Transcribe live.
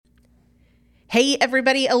Hey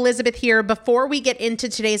everybody, Elizabeth here. Before we get into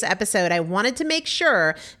today's episode, I wanted to make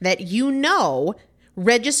sure that you know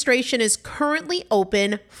registration is currently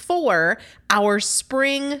open for our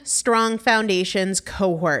Spring Strong Foundations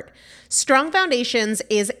cohort. Strong Foundations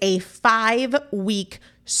is a 5-week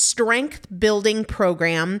strength building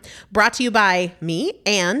program brought to you by me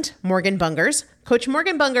and Morgan Bungers. Coach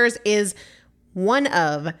Morgan Bungers is one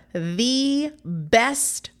of the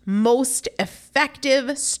best, most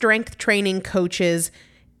effective strength training coaches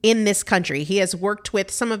in this country. He has worked with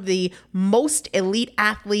some of the most elite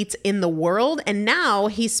athletes in the world, and now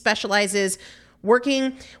he specializes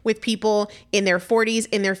working with people in their 40s,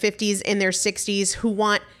 in their 50s, in their 60s who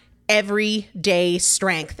want everyday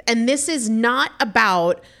strength. And this is not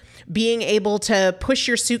about being able to push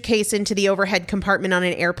your suitcase into the overhead compartment on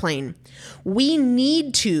an airplane. We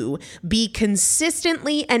need to be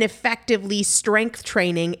consistently and effectively strength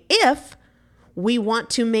training if we want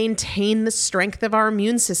to maintain the strength of our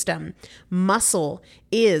immune system. Muscle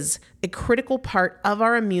is a critical part of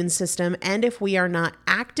our immune system, and if we are not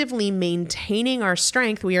actively maintaining our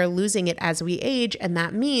strength, we are losing it as we age, and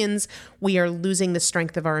that means we are losing the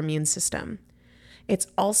strength of our immune system. It's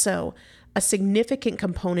also a significant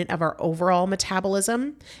component of our overall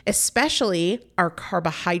metabolism, especially our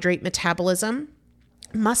carbohydrate metabolism.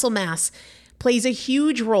 Muscle mass plays a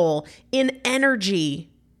huge role in energy,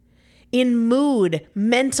 in mood,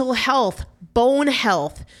 mental health, bone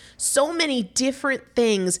health, so many different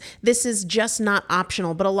things. This is just not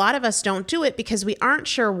optional, but a lot of us don't do it because we aren't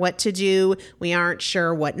sure what to do. We aren't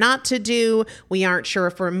sure what not to do. We aren't sure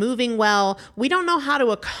if we're moving well. We don't know how to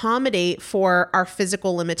accommodate for our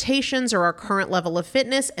physical limitations or our current level of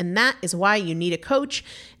fitness, and that is why you need a coach,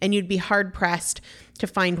 and you'd be hard-pressed to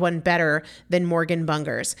find one better than Morgan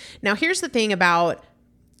Bungers. Now, here's the thing about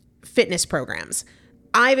fitness programs.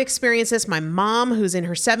 I've experienced this. My mom, who's in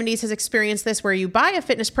her 70s, has experienced this, where you buy a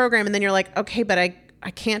fitness program and then you're like, okay, but I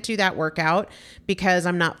can't do that workout because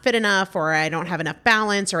I'm not fit enough, or I don't have enough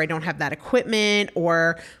balance, or I don't have that equipment,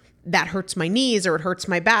 or that hurts my knees, or it hurts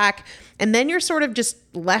my back. And then you're sort of just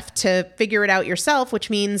left to figure it out yourself, which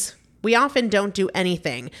means we often don't do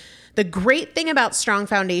anything. The great thing about Strong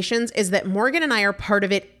Foundations is that Morgan and I are part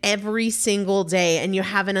of it every single day, and you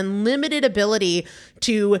have an unlimited ability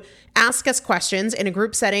to ask us questions in a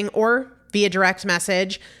group setting or via direct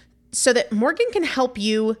message so that Morgan can help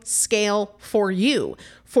you scale for you,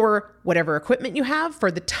 for whatever equipment you have, for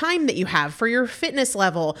the time that you have, for your fitness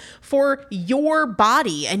level, for your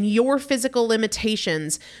body and your physical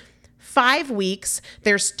limitations. 5 weeks,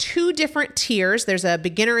 there's 2 different tiers. There's a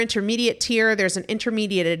beginner intermediate tier. There's an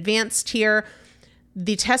intermediate advanced tier.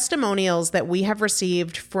 The testimonials that we have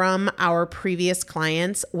received from our previous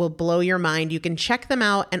clients will blow your mind. You can check them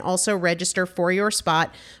out and also register for your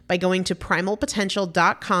spot by going to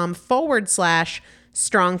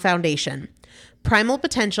primalpotential.com/strong foundation.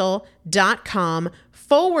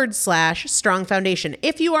 primalpotential.com/strong foundation.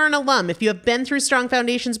 If you are an alum, if you have been through Strong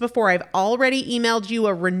Foundations before, I've already emailed you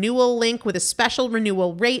a renewal link with a special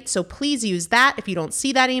renewal rate, so please use that. If you don't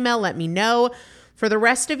see that email, let me know. For the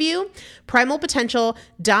rest of you,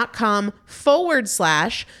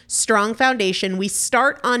 primalpotential.com/strong foundation. We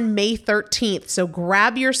start on May 13th, so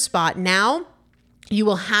grab your spot now. You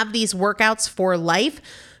will have these workouts for life.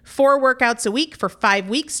 4 workouts a week for 5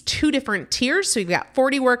 weeks, 2 different tiers. So you've got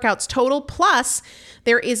 40 workouts total. Plus,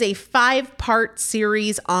 there is a 5-part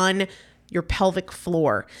series on your pelvic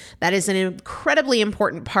floor. That is an incredibly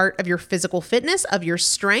important part of your physical fitness, of your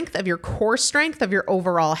strength, of your core strength, of your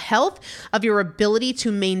overall health, of your ability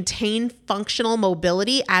to maintain functional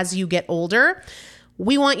mobility as you get older.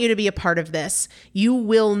 We want you to be a part of this. You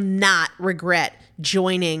will not regret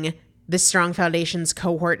joining the Strong Foundations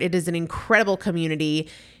cohort. It is an incredible community.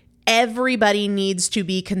 Everybody needs to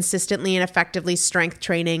be consistently and effectively strength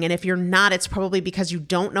training. And if you're not, it's probably because you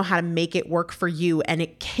don't know how to make it work for you. And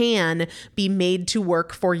it can be made to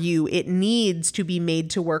work for you. It needs to be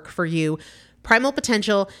made to work for you.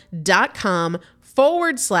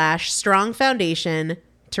 primalpotential.com/strong foundation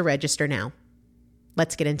to register now.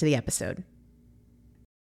 Let's get into the episode.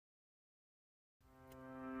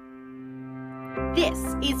 This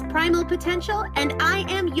is Primal Potential, and I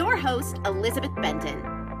am your host, Elizabeth Benton.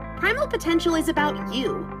 Primal Potential is about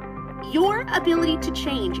you. Your ability to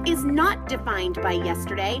change is not defined by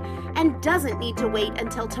yesterday and doesn't need to wait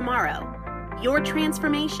until tomorrow. Your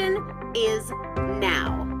transformation is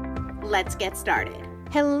now. Let's get started.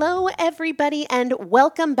 Hello, everybody, and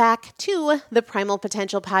welcome back to the Primal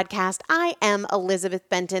Potential Podcast. I am Elizabeth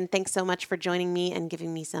Benton. Thanks so much for joining me and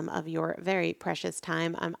giving me some of your very precious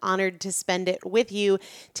time. I'm honored to spend it with you.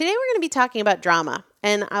 Today, we're going to be talking about drama,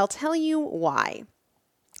 and I'll tell you why.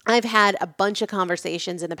 I've had a bunch of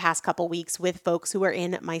conversations in the past couple weeks with folks who are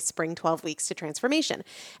in my Spring 12 Weeks to Transformation.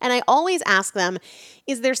 And I always ask them,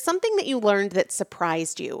 is there something that you learned that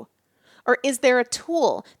surprised you? Or is there a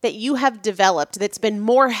tool that you have developed that's been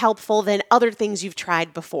more helpful than other things you've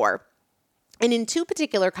tried before? And in two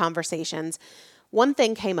particular conversations, one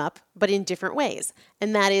thing came up, but in different ways,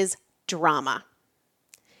 and that is drama.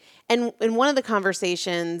 And in one of the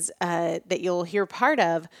conversations that you'll hear part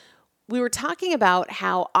of, we were talking about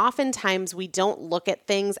how oftentimes we don't look at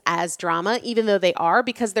things as drama, even though they are,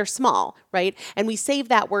 because they're small, right? And we save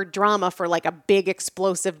that word drama for like a big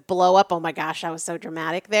explosive blow up. Oh my gosh, I was so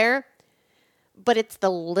dramatic there. But it's the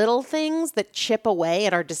little things that chip away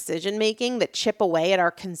at our decision making, that chip away at our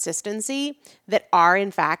consistency, that are in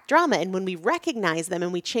fact drama. And when we recognize them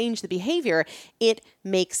and we change the behavior, it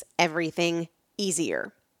makes everything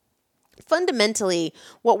easier. Fundamentally,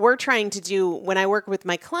 what we're trying to do when I work with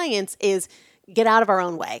my clients is get out of our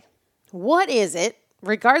own way. What is it,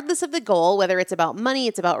 regardless of the goal, whether it's about money,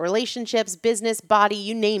 it's about relationships, business, body,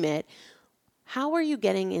 you name it, how are you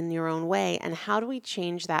getting in your own way, and how do we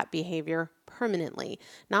change that behavior permanently?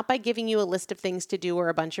 Not by giving you a list of things to do or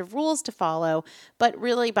a bunch of rules to follow, but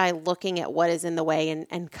really by looking at what is in the way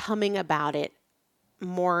and coming about it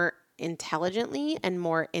more intelligently and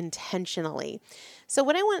more intentionally. So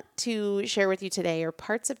what I want to share with you today are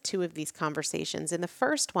parts of two of these conversations. In the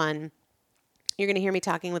first one, you're going to hear me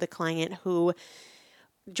talking with a client who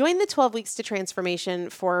joined the 12 Weeks to Transformation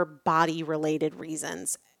for body-related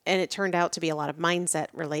reasons. And it turned out to be a lot of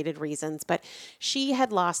mindset-related reasons. But she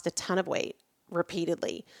had lost a ton of weight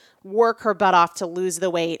repeatedly, work her butt off to lose the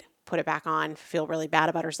weight, put it back on, feel really bad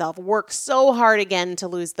about herself, work so hard again to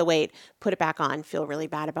lose the weight, put it back on, feel really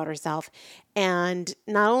bad about herself. And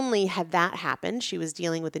not only had that happened, she was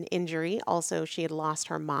dealing with an injury. Also, she had lost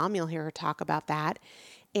her mom. You'll hear her talk about that.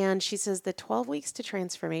 And she says, the 12 Weeks to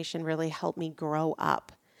Transformation really helped me grow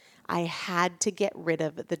up. I had to get rid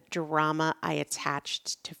of the drama I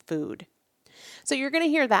attached to food. So you're going to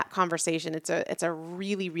hear that conversation. It's a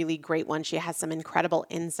really, really great one. She has some incredible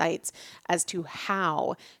insights as to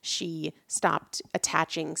how she stopped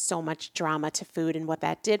attaching so much drama to food and what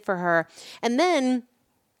that did for her. And then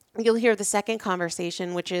you'll hear the second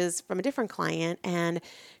conversation, which is from a different client, and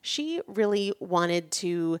she really wanted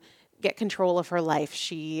to get control of her life.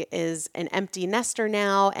 She is an empty nester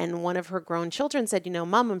now, and one of her grown children said,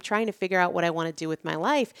 Mom, I'm trying to figure out what I want to do with my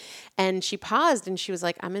life. And she paused and she was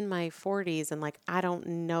like, I'm in my 40s and like, I don't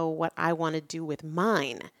know what I want to do with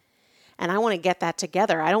mine. And I want to get that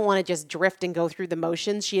together. I don't want to just drift and go through the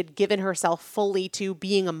motions. She had given herself fully to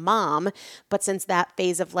being a mom, but since that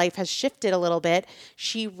phase of life has shifted a little bit,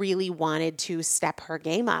 she really wanted to step her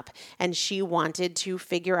game up, and she wanted to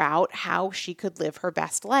figure out how she could live her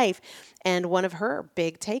best life. And one of her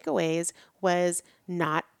big takeaways was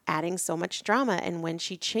not adding so much drama. And when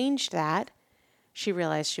she changed that, she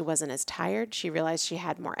realized she wasn't as tired. She realized she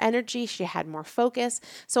had more energy. She had more focus.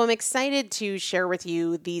 So I'm excited to share with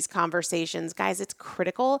you these conversations. Guys, it's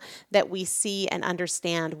critical that we see and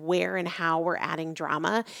understand where and how we're adding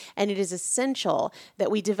drama. And it is essential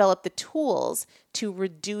that we develop the tools to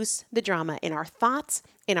reduce the drama in our thoughts,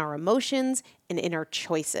 in our emotions, and in our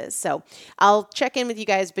choices. So I'll check in with you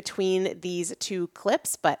guys between these two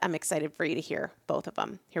clips, but I'm excited for you to hear both of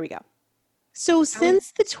them. Here we go. So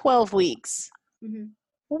since the 12 weeks,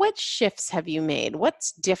 what shifts have you made?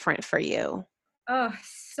 What's different for you? Oh,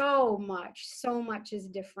 so much is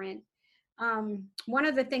different. One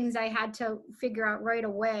of the things I had to figure out right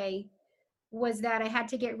away was that I had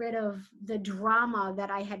to get rid of the drama that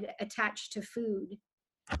I had attached to food,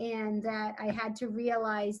 and that I had to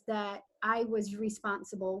realize that I was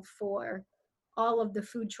responsible for all of the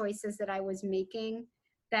food choices that I was making,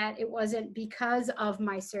 that it wasn't because of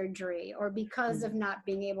my surgery or because of not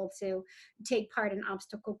being able to take part in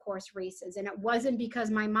obstacle course races. And it wasn't because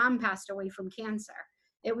my mom passed away from cancer.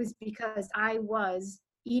 It was because I was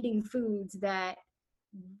eating foods that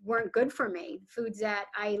weren't good for me, foods that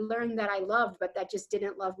I learned that I loved, but that just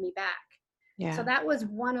didn't love me back. So that was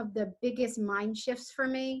one of the biggest mind shifts for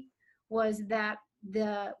me, was that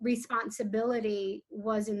the responsibility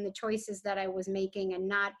was in the choices that I was making and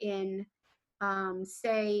not in,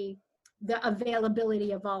 say, the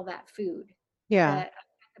availability of all that food. Yeah. That I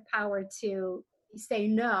had the power to say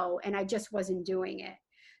no, and I just wasn't doing it.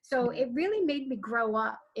 So it really made me grow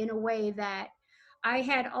up in a way that I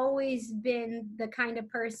had always been the kind of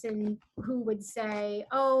person who would say,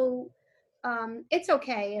 oh, it's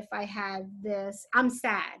okay if I have this, I'm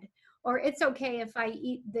sad. Or it's okay if I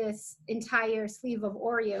eat this entire sleeve of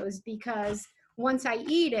Oreos, because once I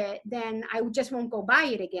eat it, then I just won't go buy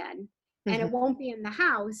it again. And it won't be in the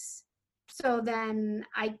house. So then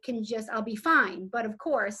I'll be fine. But of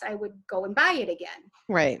course, I would go and buy it again.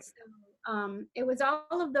 Right. So it was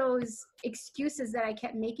all of those excuses that I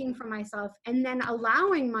kept making for myself, and then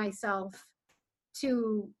allowing myself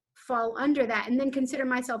to fall under that, and then consider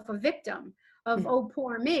myself a victim of, Mhm. oh,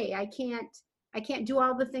 poor me. I can't do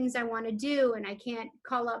all the things I want to do, and I can't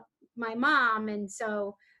call up my mom. And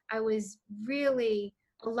so I was really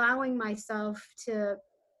allowing myself to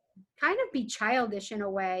kind of be childish in a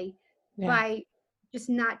way Yeah. by just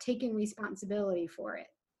not taking responsibility for it.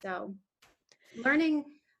 So learning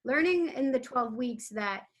learning in the 12 weeks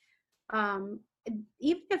that, um,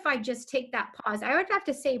 even if I just take that pause, I would have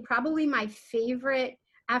to say probably my favorite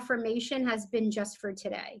affirmation has been just for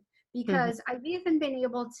today, Mhm. because I've even been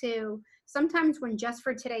able to, sometimes when just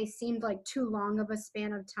for today seemed like too long of a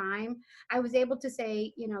span of time, I was able to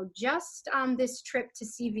say, just on this trip to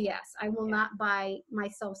CVS, I will Yeah. not buy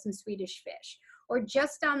myself some Swedish fish. Or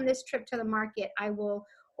just on this trip to the market, I will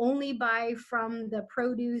only buy from the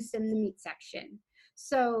produce and the meat section.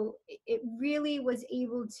 So it really was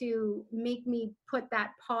able to make me put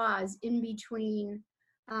that pause in between,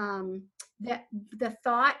 um, the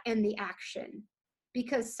thought and the action.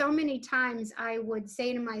 Because so many times I would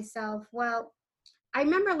say to myself, well, I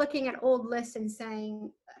remember looking at old lists and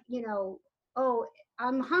saying, oh,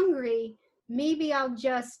 I'm hungry. Maybe I'll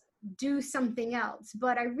just do something else.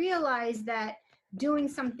 But I realized that doing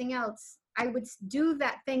something else, I would do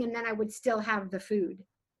that thing and then I would still have the food.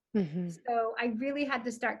 Mhm. So I really had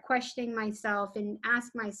to start questioning myself and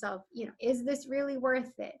ask myself, is this really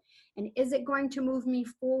worth it? And is it going to move me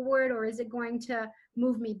forward, or is it going to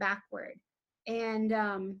move me backward? And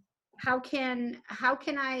how can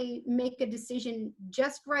I make a decision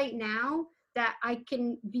just right now that I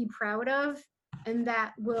can be proud of, and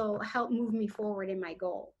that will help move me forward in my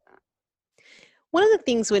goal? One of the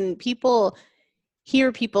things when people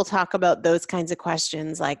hear people talk about those kinds of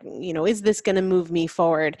questions, like, is this going to move me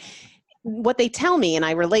forward? What they tell me, and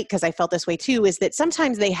I relate because I felt this way too, is that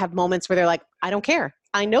sometimes they have moments where they're like, I don't care.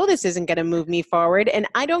 I know this isn't going to move me forward and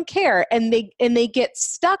I don't care. And they get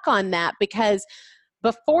stuck on that because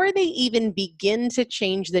before they even begin to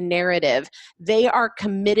change the narrative, they are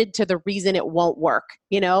committed to the reason it won't work.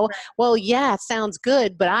 Right. Well, yeah, it sounds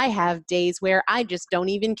good, but I have days where I just don't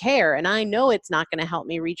even care. And I know it's not going to help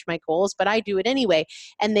me reach my goals, but I do it anyway.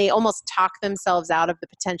 And they almost talk themselves out of the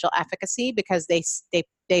potential efficacy because they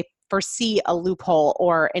foresee a loophole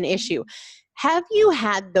or an issue. Have you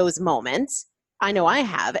had those moments? I know I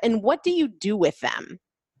have. And what do you do with them?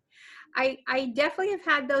 I definitely have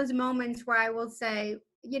had those moments where I will say,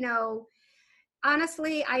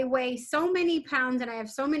 honestly, I weigh so many pounds and I have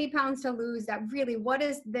so many pounds to lose, that really, what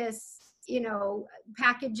is this,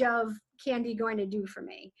 package of candy going to do for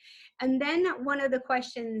me? And then one of the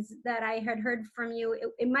questions that I had heard from you,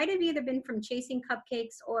 it might have either been from Chasing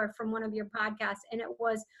Cupcakes or from one of your podcasts, and it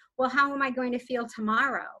was, well, how am I going to feel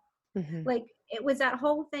tomorrow? Mhm. Like, it was that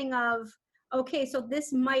whole thing of, okay, so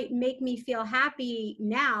this might make me feel happy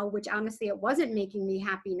now, which honestly it wasn't making me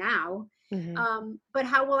happy now. Mhm. But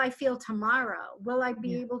how will I feel tomorrow? Will I be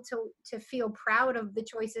Yeah. able to feel proud of the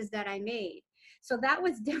choices that I made? So that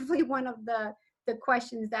was definitely one of the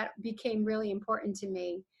questions that became really important to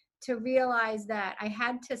me, to realize that I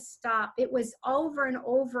had to stop. It was over and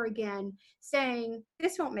over again saying,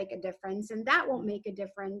 this won't make a difference and that won't make a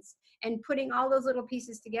difference, and putting all those little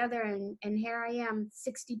pieces together, and here I am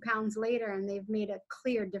 60 pounds later, and they've made a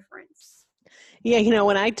clear difference. Yeah,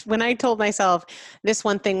 when I told myself this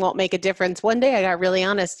one thing won't make a difference, one day I got really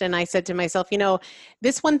honest and I said to myself,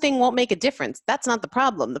 this one thing won't make a difference. That's not the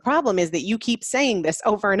problem. The problem is that you keep saying this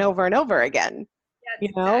over and over and over again, you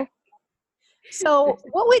That's know? exactly. So,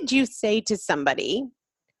 what would you say to somebody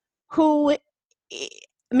who eh,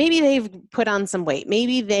 maybe they've put on some weight?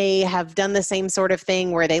 Maybe they have done the same sort of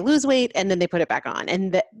thing where they lose weight and then they put it back on.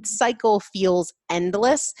 And the cycle feels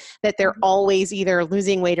endless, that they're Mhm. always either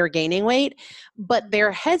losing weight or gaining weight, but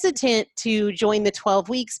they're hesitant to join the 12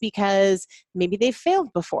 weeks because maybe they've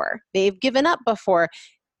failed before, they've given up before.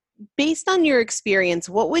 Based on your experience,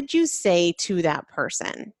 what would you say to that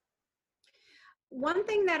person? One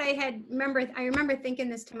thing that I remember thinking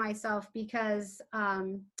this to myself, because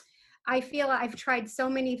I feel I've tried so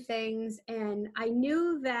many things, and I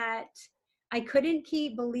knew that I couldn't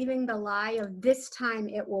keep believing the lie of, this time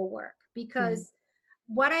it will work, Mhm. because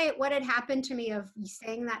what had happened to me of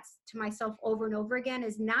saying that to myself over and over again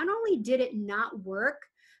is, not only did it not work,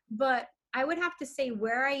 but I would have to say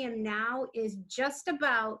where I am now is just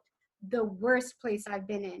about the worst place I've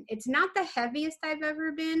been in. It's not the heaviest I've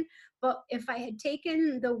ever been, but if I had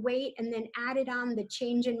taken the weight and then added on the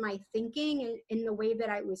change in my thinking and in the way that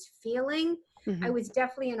I was feeling, I Mhm. was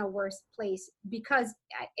definitely in a worse place because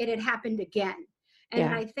it had happened again. And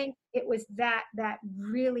Yeah. I think it was that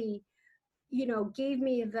really, gave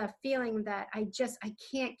me the feeling that I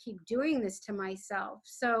can't keep doing this to myself.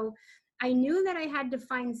 So I knew that I had to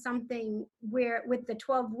find something where with the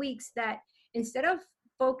 12 weeks that instead of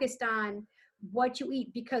focused on what you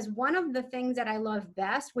eat, because one of the things that I love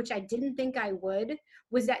best, which I didn't think I would,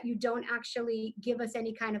 was that you don't actually give us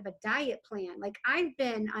any kind of a diet plan. Like I've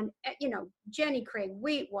been on, Jenny Craig,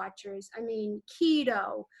 Weight Watchers, I mean,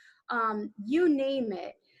 keto, you name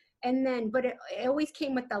it. And then but it always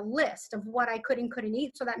came with a list of what I could and couldn't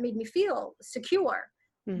eat, so that made me feel secure.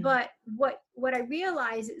 Mhm. But what I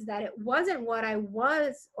realized is that it wasn't what I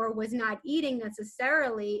was or was not eating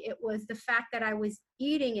necessarily. It was the fact that I was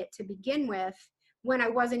eating it to begin with when I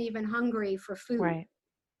wasn't even hungry for food. Right.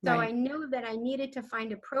 So I Right. knew that I needed to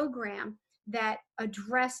find a program that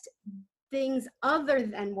addressed things other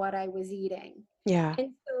than what I was eating. Yeah.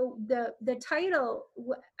 And so the title,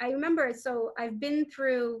 I remember, so I've been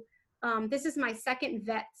through, this is my second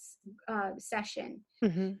vets session,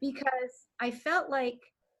 Mhm. because I felt like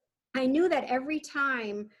I knew that every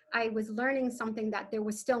time I was learning something that there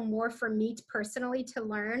was still more for me personally to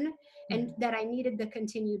learn, and Mhm. that I needed the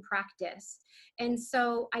continued practice. And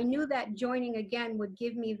so I knew that joining again would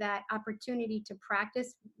give me that opportunity to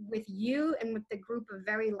practice with you and with the group of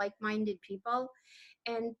very like-minded people.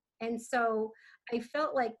 And so I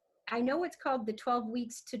felt like, I know it's called the 12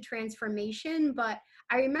 weeks to transformation, but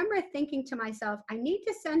I remember thinking to myself, I need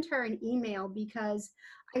to send her an email because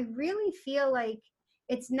I really feel like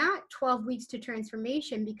it's not 12 weeks to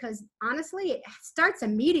transformation, because honestly it starts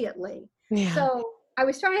immediately. Yeah. So I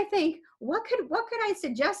was trying to think, what could I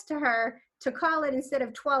suggest to her to call it, instead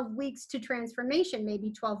of 12 weeks to transformation,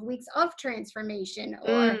 maybe 12 weeks of transformation,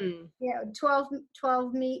 or Mm.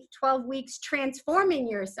 12 weeks transforming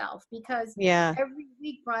yourself, because Yeah. every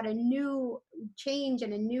week brought a new change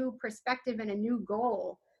and a new perspective and a new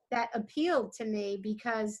goal that appealed to me,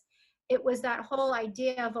 because it was that whole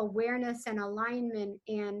idea of awareness and alignment,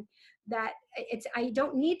 and that I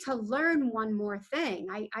don't need to learn one more thing.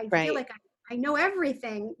 I feel Right. like I know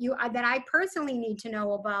everything that I personally need to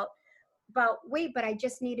know about weight, but I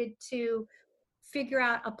just needed to figure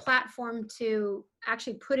out a platform to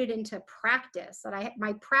actually put it into practice. That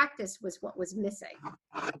my practice was what was missing.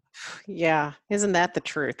 Yeah. Isn't that the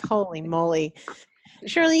truth? Holy moly.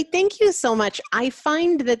 Shirley, thank you so much. I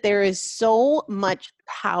find that there is so much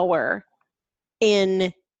power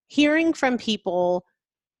in hearing from people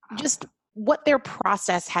just what their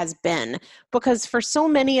process has been, because for so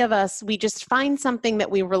many of us we just find something that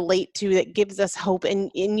we relate to that gives us hope, and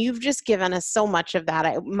you've just given us so much of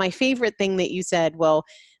that. My favorite thing that you said, well,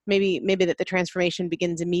 maybe that the transformation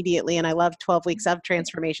begins immediately, and I love 12 weeks of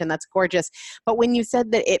transformation. That's gorgeous. But when you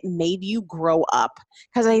said that it made you grow up,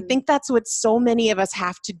 because I Mhm. think that's what so many of us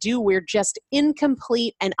have to do. We're just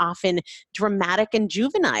incomplete and often dramatic and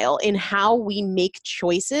juvenile in how we make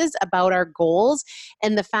choices about our goals,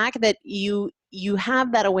 and the fact that you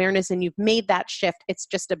have that awareness and you've made that shift, it's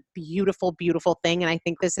just a beautiful, beautiful thing, and I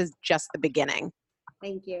think this is just the beginning.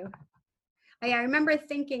 Thank you. I remember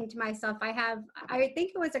thinking to myself, I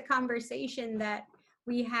think it was a conversation that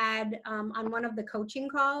we had on one of the coaching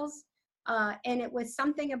calls. And it was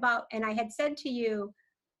something about, and I had said to you,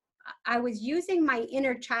 I was using my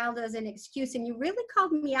inner child as an excuse, and you really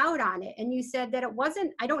called me out on it. And you said that it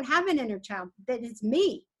wasn't, I don't have an inner child, that it's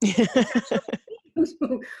me. It's actually me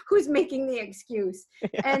who's making the excuse.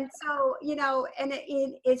 And so, and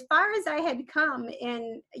as far as I had come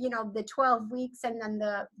in, the 12 weeks, and then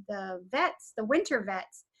the vets, the winter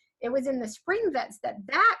vets, it was in the spring vets that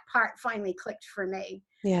part finally clicked for me,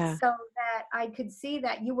 Yeah. so that I could see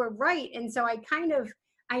that you were right. And so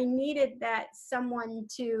I needed that someone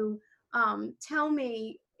to tell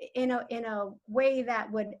me in a way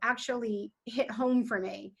that would actually hit home for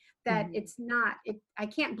me, that Mhm. it's not it I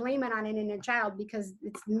can't blame it on an inner child, because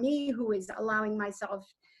it's me who is allowing myself,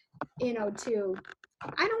 to,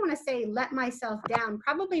 I don't want to say let myself down,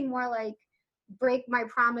 probably more like break my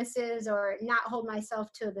promises, or not hold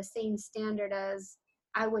myself to the same standard as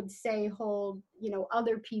I would say hold,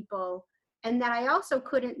 other people. And that I also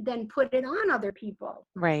couldn't then put it on other people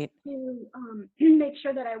Right. to make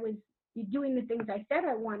sure that I was doing the things I said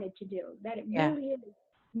I wanted to do, that it Yeah. really is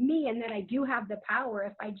me, and that I do have the power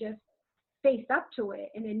if I just face up to it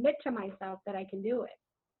and admit to myself that I can do it.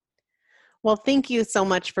 Well, thank you so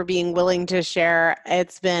much for being willing to share.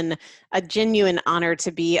 It's been a genuine honor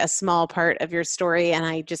to be a small part of your story, and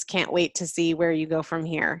I just can't wait to see where you go from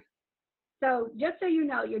here. So just so you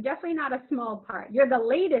know, you're definitely not a small part. You're the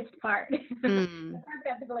latest part. The Mm.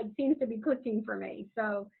 part that like seems to be clicking for me.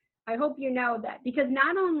 So I hope you know that, because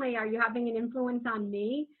not only are you having an influence on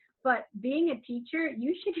me, but being a teacher,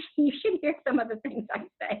 you should hear some of the things I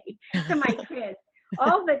say to my kids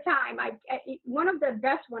all the time. One of the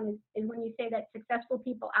best ones is when you say that successful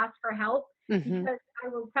people ask for help, Mm-hmm. because I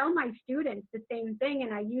will tell my students the same thing,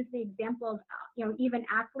 and I use the example of even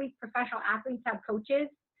athletes, professional athletes have coaches.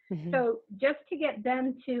 Mm-hmm. So just to get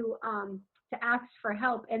them to ask for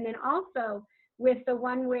help, and then also with the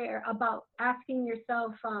one where about asking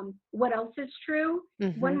yourself what else is true.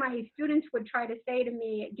 When Mm-hmm. my students would try to say to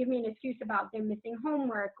me, give me an excuse about them missing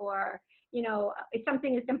homework, or it's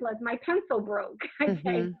something as simple as my pencil broke, I'd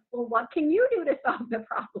say, Mm-hmm. well, what can you do to solve the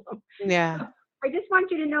problem? Yeah. So I just want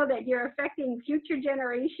you to know that you're affecting future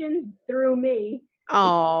generations through me, because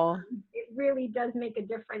Oh, it really does make a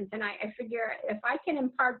difference. And I figure if I can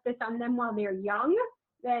impart this on them while they're young,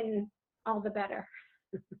 then all the better.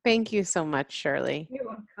 thank you so much, Shirley. You're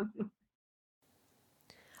welcome.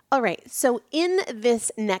 All right. So, in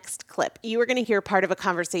this next clip, you are going to hear part of a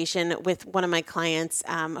conversation with one of my clients,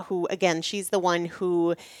 who, again, she's the one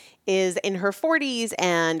who is in her 40s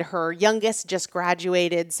and her youngest just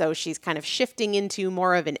graduated. So, she's kind of shifting into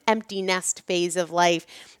more of an empty nest phase of life.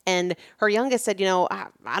 And her youngest said,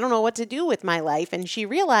 I don't know what to do with my life. And she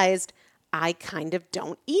realized, I kind of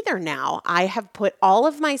don't either now. I have put all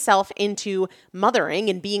of myself into mothering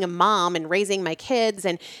and being a mom and raising my kids.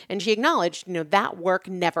 And she acknowledged, that work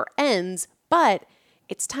never ends, but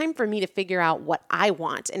it's time for me to figure out what I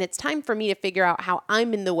want. And it's time for me to figure out how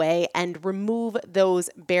I'm in the way and remove those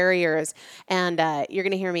barriers. And you're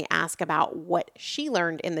going to hear me ask about what she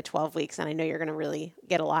learned in the 12 weeks. And I know you're going to really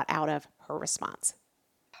get a lot out of her response.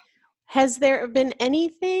 Has there been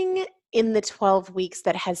anything in the 12 weeks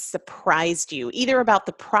that has surprised you, either about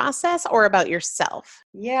the process or about yourself?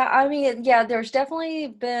 Yeah, I mean, yeah, there's definitely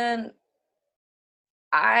been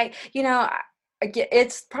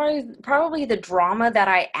it's probably the drama that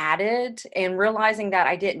I added, and realizing that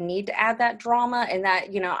I didn't need to add that drama, and that,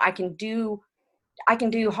 I can do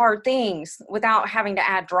hard things without having to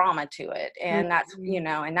add drama to it. And that's,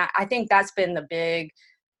 and that, I think that's been the big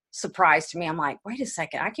surprise to me. I'm like, wait a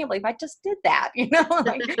second, I can't believe I just did that.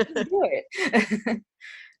 Like, I can do it.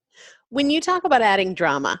 When you talk about adding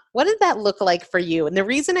drama, what did that look like for you? And the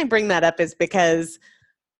reason I bring that up is because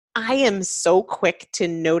I am so quick to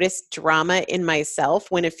notice drama in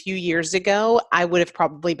myself, when a few years ago, I would have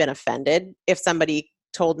probably been offended if somebody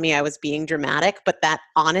told me I was being dramatic, but that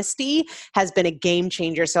honesty has been a game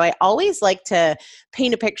changer. So I always like to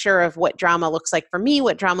paint a picture of what drama looks like for me,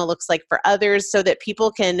 what drama looks like for others, so that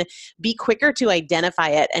people can be quicker to identify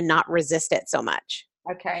it and not resist it so much.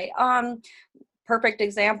 Okay. Perfect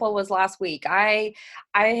example was last week. I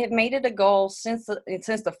have made it a goal since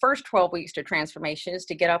the first 12 weeks to transformation is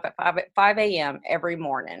to get up at 5 a.m. every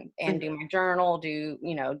morning and do my journal, do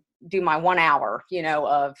my 1 hour,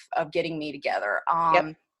 of getting me together.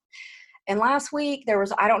 Yep. And last week there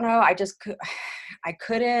was, I don't know, I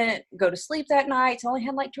couldn't go to sleep that night. So I only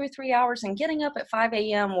had like 2 or 3 hours, and getting up at 5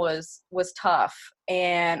 a.m. was tough.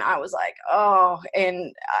 And I was like, oh,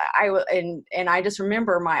 and I just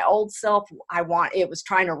remember my old self. It was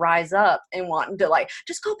trying to rise up and wanting to, like,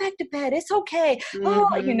 just go back to bed. It's okay. Oh,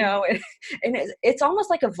 and it's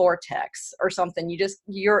almost like a vortex or something.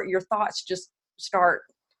 Your thoughts just start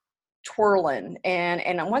twirling.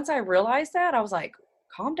 And once I realized that, I was like,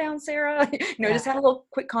 calm down, Sarah. Just had a little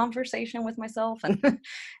quick conversation with myself, and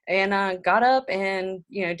got up and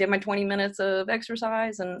did my 20 minutes of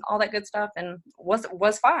exercise and all that good stuff, and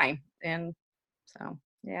was fine. And so,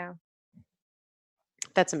 yeah.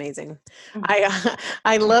 That's amazing. Mm-hmm.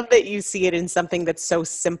 I love that you see it in something that's so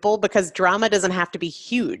simple, because drama doesn't have to be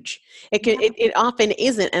huge. It often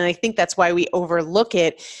isn't, and I think that's why we overlook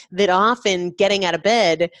it. That often getting out of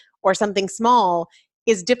bed or something small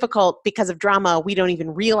is difficult because of drama we don't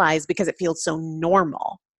even realize, because it feels so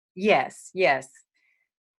normal. Yes.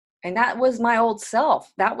 And that was my old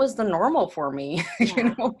self. That was the normal for me,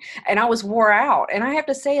 and I was wore out. And I have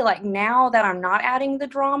to say, like, now that I'm not adding the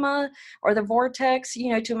drama or the vortex,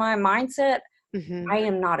 to my mindset, I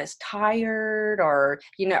am not as tired, or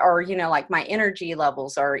like my energy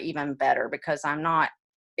levels are even better because I'm not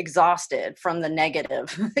exhausted from the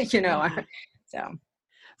negative, so.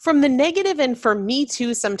 From the negative, and for me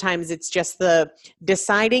too, sometimes it's just the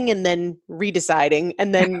deciding and then redeciding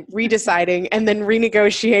and then redeciding and then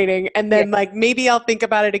renegotiating, and then like, maybe I'll think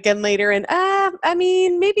about it again later, and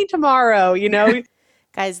maybe tomorrow,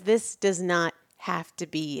 Guys, this does not have to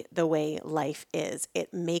be the way life is.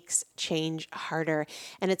 It makes change harder.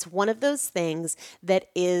 And it's one of those things that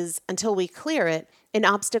is, until we clear it, an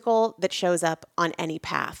obstacle that shows up on any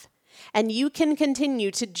path. And you can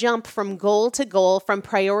continue to jump from goal to goal, from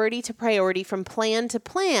priority to priority, from plan to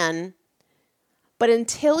plan. But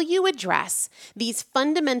until you address these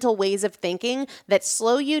fundamental ways of thinking that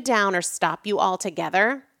slow you down or stop you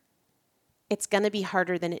altogether, it's going to be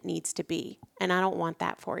harder than it needs to be. And I don't want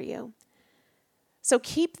that for you. So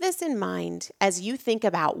keep this in mind as you think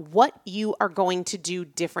about what you are going to do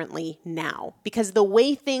differently now, because the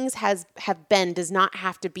way things have been does not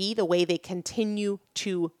have to be the way they continue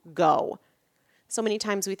to go. So many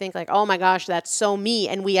times we think like, oh my gosh, that's so me.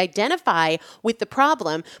 And we identify with the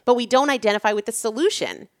problem, but we don't identify with the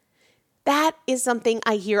solution. That is something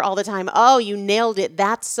I hear all the time. Oh, you nailed it.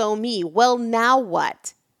 That's so me. Well, now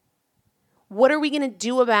what? What are we going to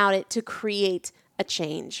do about it to create a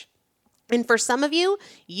change? And for some of you,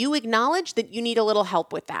 you acknowledge that you need a little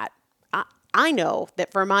help with that. I know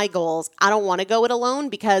that for my goals, I don't want to go it alone,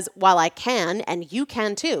 because while I can, and you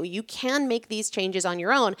can too, you can make these changes on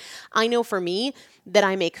your own. I know for me that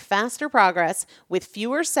I make faster progress with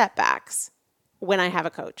fewer setbacks when I have a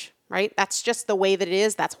coach, right? That's just the way that it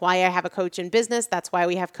is. That's why I have a coach in business. That's why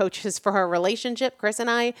we have coaches for our relationship, Chris and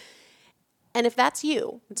I. And if that's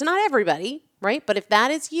you, it's not everybody, right? But if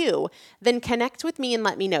that is you, then connect with me and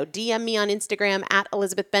let me know. DM me on Instagram at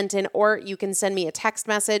Elizabeth Benton, or you can send me a text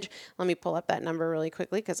message. Let me pull up that number really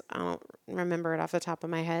quickly because I don't remember it off the top of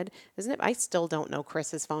my head. Isn't it? I still don't know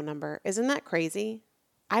Chris's phone number. Isn't that crazy?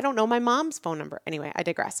 I don't know my mom's phone number. Anyway, I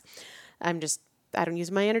digress. I don't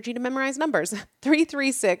use my energy to memorize numbers.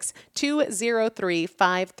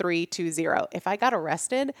 336-203-5320. If I got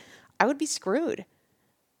arrested, I would be screwed.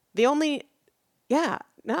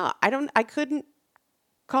 I couldn't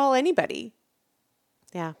call anybody.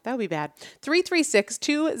 Yeah, that would be bad.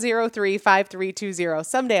 336-203-5320.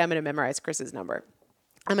 Someday I'm going to memorize Chris's number.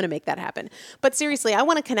 I'm going to make that happen. But seriously, I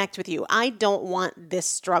want to connect with you. I don't want this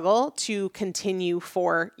struggle to continue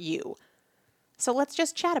for you. So let's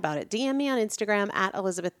just chat about it. DM me on Instagram at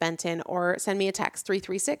Elizabeth Benton, or send me a text,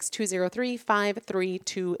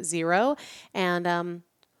 336-203-5320. And,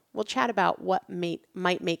 we'll chat about what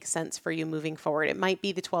might make sense for you moving forward. It might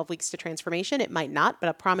be the 12 weeks to transformation. It might not, but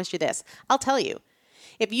I promise you this. I'll tell you.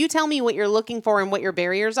 If you tell me what you're looking for and what your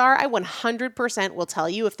barriers are, I 100% will tell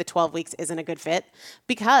you if the 12 weeks isn't a good fit,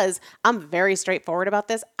 because I'm very straightforward about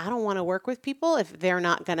this. I don't want to work with people if they're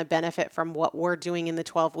not going to benefit from what we're doing in the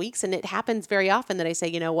 12 weeks. And it happens very often that I say,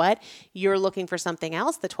 you know what, you're looking for something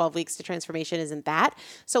else. The 12 weeks to transformation isn't that.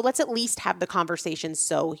 So let's at least have the conversation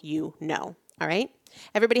so you know. All right?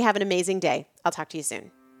 Everybody have an amazing day. I'll talk to you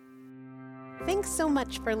soon. Thanks so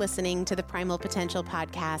much for listening to the Primal Potential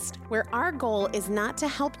Podcast, where our goal is not to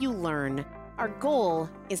help you learn. Our goal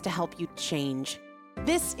is to help you change.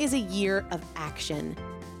 This is a year of action.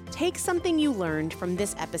 Take something you learned from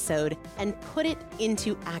this episode and put it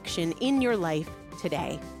into action in your life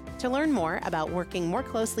today. To learn more about working more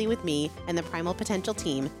closely with me and the Primal Potential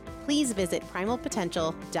team, please visit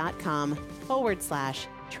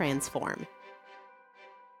primalpotential.com/transform.